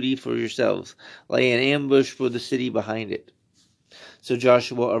as booty for yourselves. Lay an ambush for the city behind it. So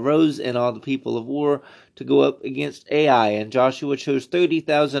Joshua arose and all the people of war to go up against Ai. And Joshua chose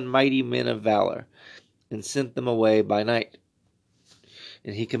 30,000 mighty men of valor, and sent them away by night.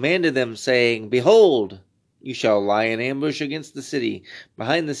 And he commanded them, saying, Behold, you shall lie in ambush against the city,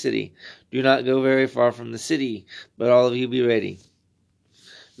 behind the city. Do not go very far from the city, but all of you be ready.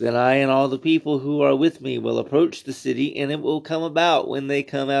 Then I and all the people who are with me will approach the city, and it will come about when they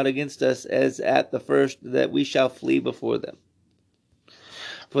come out against us as at the first, that we shall flee before them.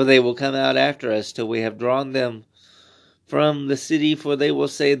 For they will come out after us till we have drawn them from the city, for they will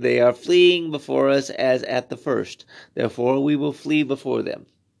say, They are fleeing before us as at the first. Therefore we will flee before them.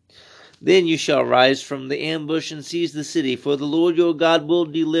 Then you shall rise from the ambush and seize the city, for the Lord your God will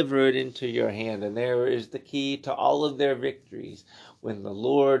deliver it into your hand. And there is the key to all of their victories, when the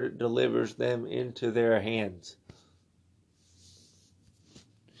Lord delivers them into their hands.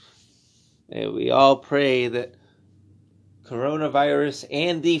 And we all pray that coronavirus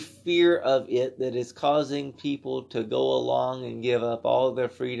and the fear of it that is causing people to go along and give up all their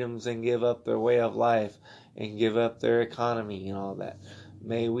freedoms and give up their way of life and give up their economy and all that.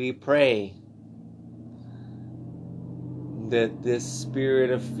 May we pray that this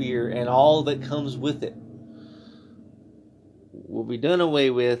spirit of fear and all that comes with it will be done away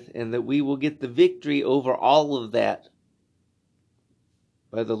with, and that we will get the victory over all of that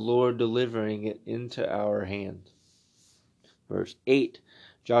by the Lord delivering it into our hand. Verse 8,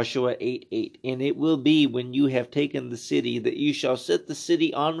 Joshua 8:8. And it will be when you have taken the city that you shall set the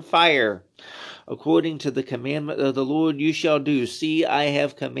city on fire. According to the commandment of the Lord you shall do. See, I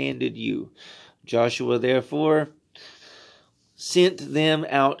have commanded you. Joshua therefore sent them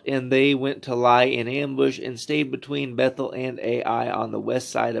out, and they went to lie in ambush and stayed between Bethel and Ai on the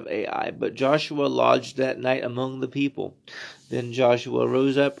west side of Ai. But Joshua lodged that night among the people. Then Joshua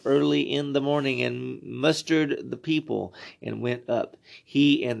rose up early in the morning and mustered the people, and went up,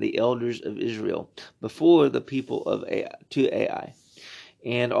 he and the elders of Israel, before the people of Ai, to Ai.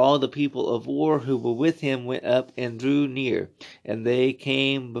 And all the people of war who were with him went up and drew near, and they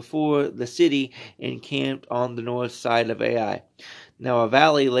came before the city and camped on the north side of Ai. Now a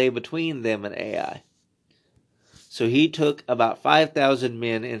valley lay between them and Ai. So he took about 5,000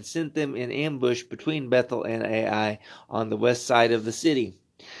 men and sent them in ambush between Bethel and Ai on the west side of the city.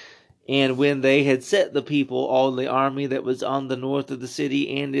 And when they had set the people, all the army that was on the north of the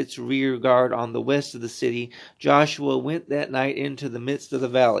city and its rear guard on the west of the city, Joshua went that night into the midst of the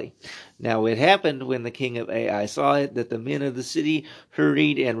valley. Now it happened, when the king of Ai saw it, that the men of the city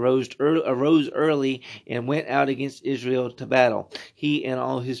hurried and arose early and went out against Israel to battle, he and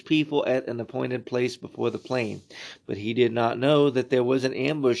all his people at an appointed place before the plain. But he did not know that there was an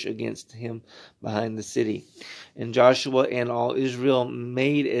ambush against him behind the city. And Joshua and all Israel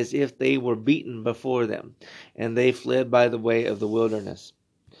made as if they were beaten before them, and they fled by the way of the wilderness.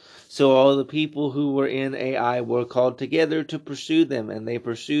 So all the people who were in Ai were called together to pursue them, and they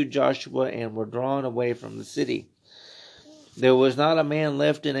pursued Joshua and were drawn away from the city. There was not a man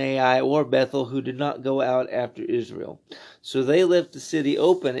left in Ai or Bethel who did not go out after Israel. So they left the city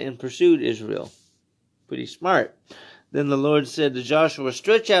open and pursued Israel. Pretty smart. Then the Lord said to Joshua,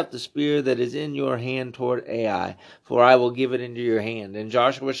 Stretch out the spear that is in your hand toward Ai, for I will give it into your hand. And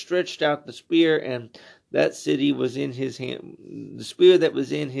Joshua stretched out the spear, and that city was in his hand, the spear that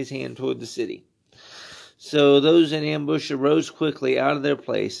was in his hand toward the city. So those in ambush arose quickly out of their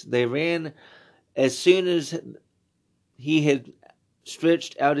place. They ran as soon as he had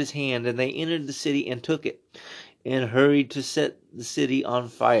stretched out his hand, and they entered the city and took it, and hurried to set the city on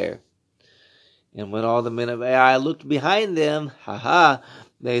fire. And when all the men of Ai looked behind them,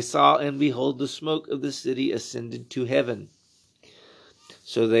 they saw, and behold, the smoke of the city ascended to heaven.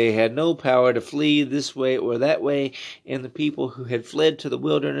 So they had no power to flee this way or that way, and the people who had fled to the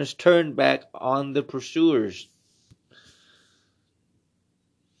wilderness turned back on the pursuers.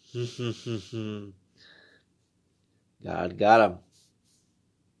 God got them.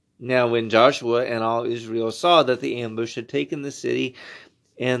 Now when Joshua and all Israel saw that the ambush had taken the city,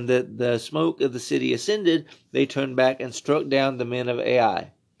 and that the smoke of the city ascended, they turned back and struck down the men of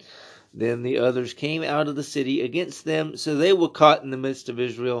Ai. Then the others came out of the city against them, so they were caught in the midst of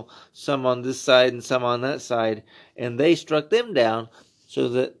Israel, some on this side and some on that side, and they struck them down, so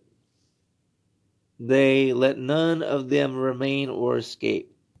that they let none of them remain or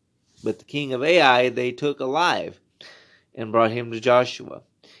escape. But the king of Ai they took alive, and brought him to Joshua.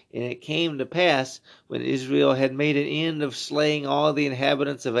 And it came to pass, when Israel had made an end of slaying all the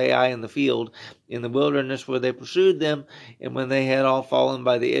inhabitants of Ai in the field, in the wilderness where they pursued them, and when they had all fallen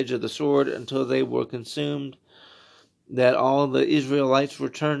by the edge of the sword until they were consumed, that all the Israelites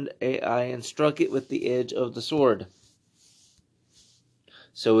returned to Ai and struck it with the edge of the sword.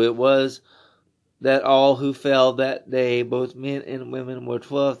 So it was that all who fell that day, both men and women, were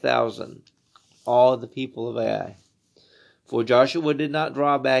 12,000, all the people of Ai. For Joshua did not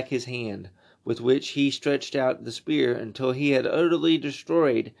draw back his hand, with which he stretched out the spear, until he had utterly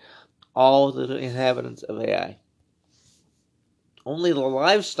destroyed all the inhabitants of Ai. Only the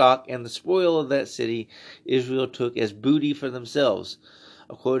livestock and the spoil of that city Israel took as booty for themselves,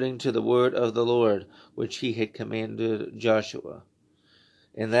 according to the word of the Lord, which he had commanded Joshua.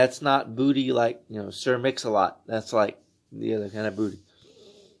 And that's not booty like, Sir Mix-a-Lot. That's like the other kind of booty.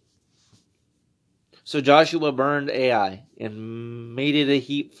 So Joshua burned Ai and made it a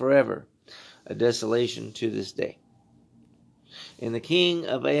heap forever, a desolation to this day. And the king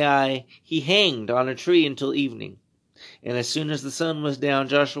of Ai he hanged on a tree until evening. And as soon as the sun was down,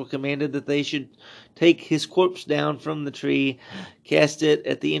 Joshua commanded that they should take his corpse down from the tree, cast it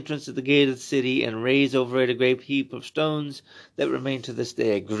at the entrance of the gate of the city, and raise over it a great heap of stones that remain to this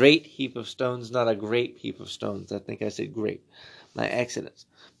day. A great heap of stones, not a great heap of stones. I think I said great. My accident.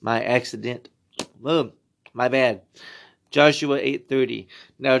 Oh, my bad. Joshua 8:30.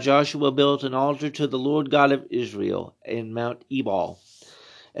 Now Joshua built an altar to the Lord God of Israel in Mount Ebal,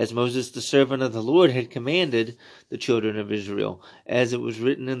 as Moses the servant of the Lord had commanded the children of Israel, as it was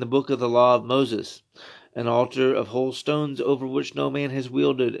written in the book of the law of Moses, an altar of whole stones over which no man has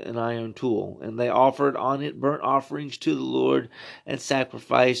wielded an iron tool. And they offered on it burnt offerings to the Lord and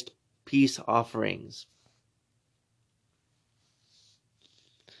sacrificed peace offerings.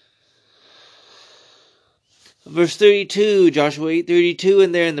 Verse 32, Joshua 8:32,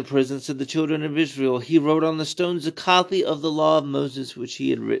 and there in the presence of the children of Israel, he wrote on the stones a copy of the law of Moses which he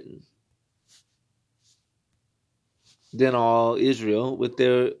had written. Then all Israel, with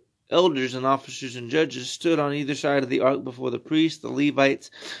their elders and officers and judges, stood on either side of the ark before the priests, the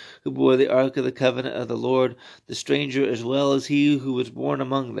Levites, who bore the ark of the covenant of the Lord, the stranger as well as he who was born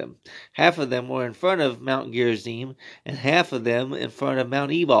among them. Half of them were in front of Mount Gerizim, and half of them in front of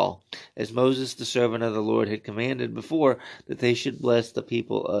Mount Ebal, as Moses the servant of the Lord had commanded before, that they should bless the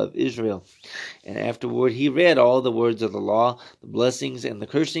people of Israel. And afterward he read all the words of the law, the blessings and the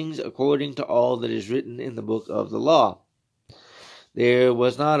cursings, according to all that is written in the book of the law. There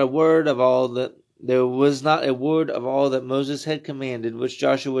was not a word of all that Moses had commanded, which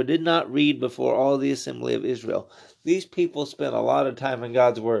Joshua did not read before all the assembly of Israel. These people spent a lot of time in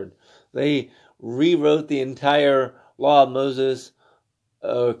God's word. They rewrote the entire law of Moses,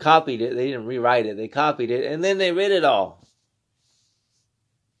 copied it. They didn't rewrite it. They copied it, and then they read it all.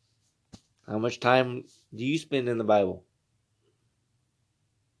 How much time do you spend in the Bible?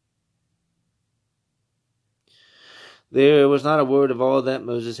 There was not a word of all that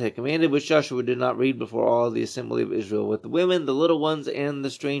Moses had commanded, which Joshua did not read before all the assembly of Israel, with the women, the little ones, and the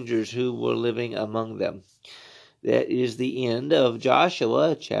strangers who were living among them. That is the end of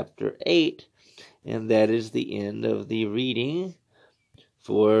Joshua chapter 8, and that is the end of the reading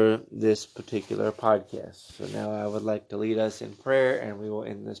for this particular podcast. So now I would like to lead us in prayer, and we will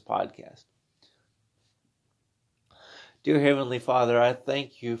end this podcast. Dear Heavenly Father, I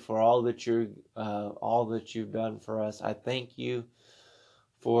thank you for all that you've done for us. I thank you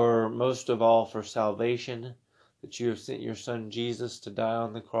for most of all for salvation, that you have sent your Son Jesus to die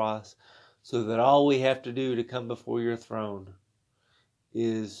on the cross, so that all we have to do to come before your throne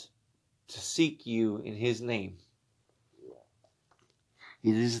is to seek you in his name.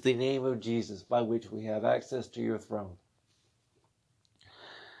 It is the name of Jesus by which we have access to your throne.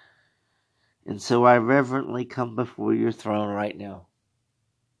 And so I reverently come before your throne right now.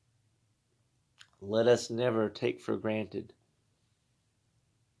 Let us never take for granted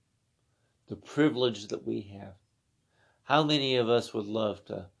the privilege that we have. How many of us would love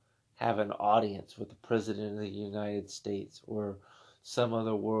to have an audience with the President of the United States or some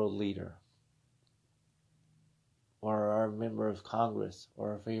other world leader, or our member of Congress,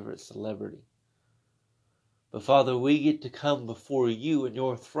 or our favorite celebrity? But Father, we get to come before you and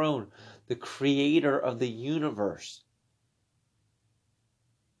your throne, the creator of the universe.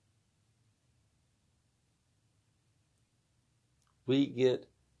 We get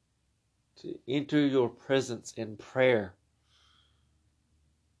to enter your presence in prayer.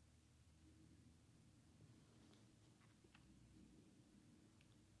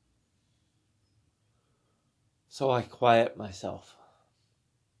 So I quiet myself.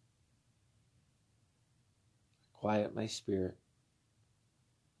 Quiet my spirit.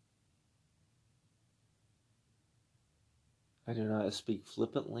 I do not speak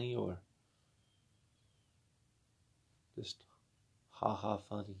flippantly or just ha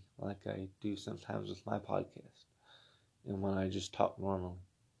funny like I do sometimes with my podcast and when I just talk normally.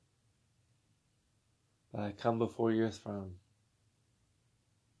 But I come before your throne.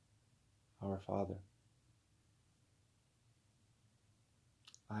 Our Father,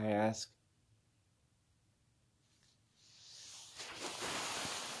 I ask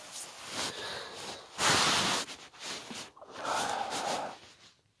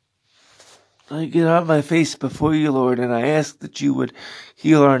I get on my face before you, Lord, and I ask that you would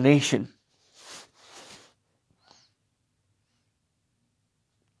heal our nation.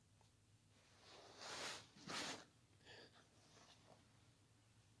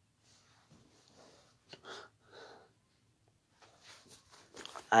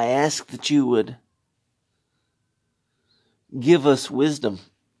 I ask that you would give us wisdom.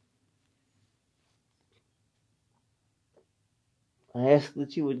 I ask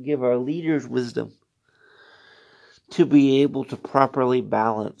that you would give our leaders wisdom to be able to properly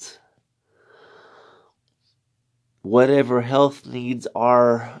balance whatever health needs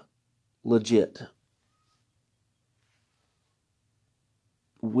are legit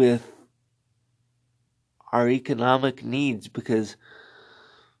with our economic needs, because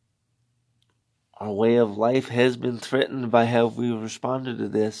our way of life has been threatened by how we responded to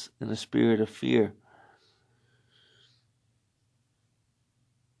this in a spirit of fear.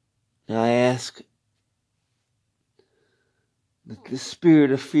 And I ask that the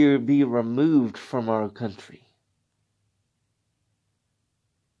spirit of fear be removed from our country.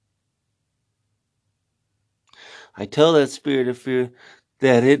 I tell that spirit of fear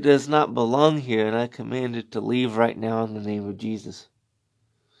that it does not belong here, and I command it to leave right now in the name of Jesus.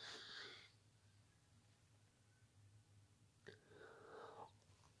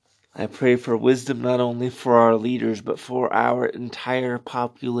 I pray for wisdom not only for our leaders, but for our entire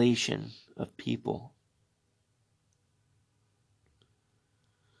population of people.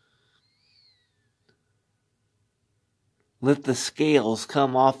 Let the scales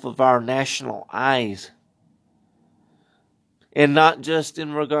come off of our national eyes. And not just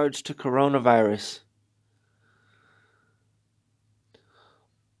in regards to coronavirus,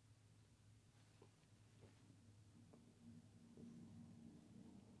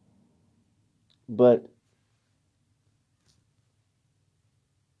 but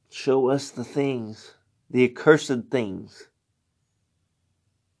show us the things, the accursed things,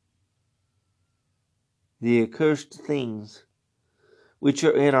 which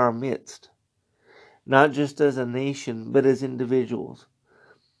are in our midst, not just as a nation, but as individuals.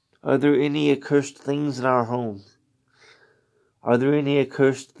 Are there any accursed things in our homes? Are there any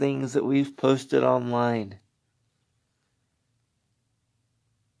accursed things that we've posted online?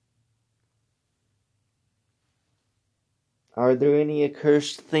 Are there any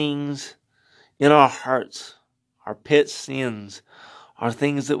accursed things in our hearts, our pet sins, our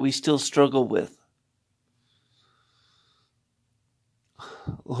things that we still struggle with?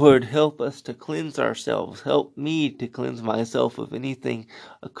 Lord, help us to cleanse ourselves. Help me to cleanse myself of anything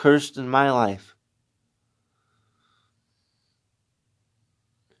accursed in my life.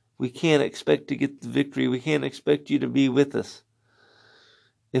 We can't expect to get the victory. We can't expect you to be with us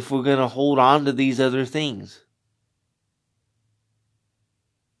if we're going to hold on to these other things.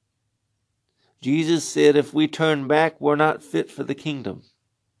 Jesus said if we turn back, we're not fit for the kingdom.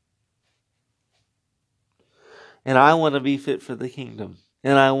 And I want to be fit for the kingdom.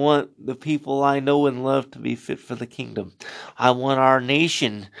 And I want the people I know and love to be fit for the kingdom. I want our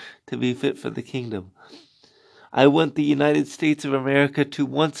nation to be fit for the kingdom. I want the United States of America to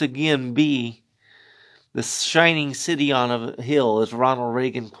once again be the shining city on a hill, as Ronald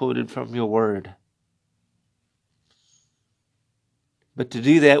Reagan quoted from your word. But to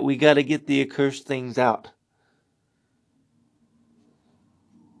do that, we got to get the accursed things out.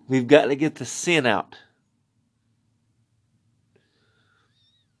 We've got to get the sin out.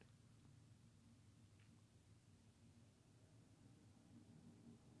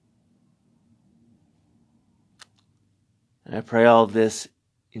 And I pray all of this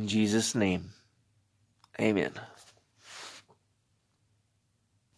in Jesus' name. Amen.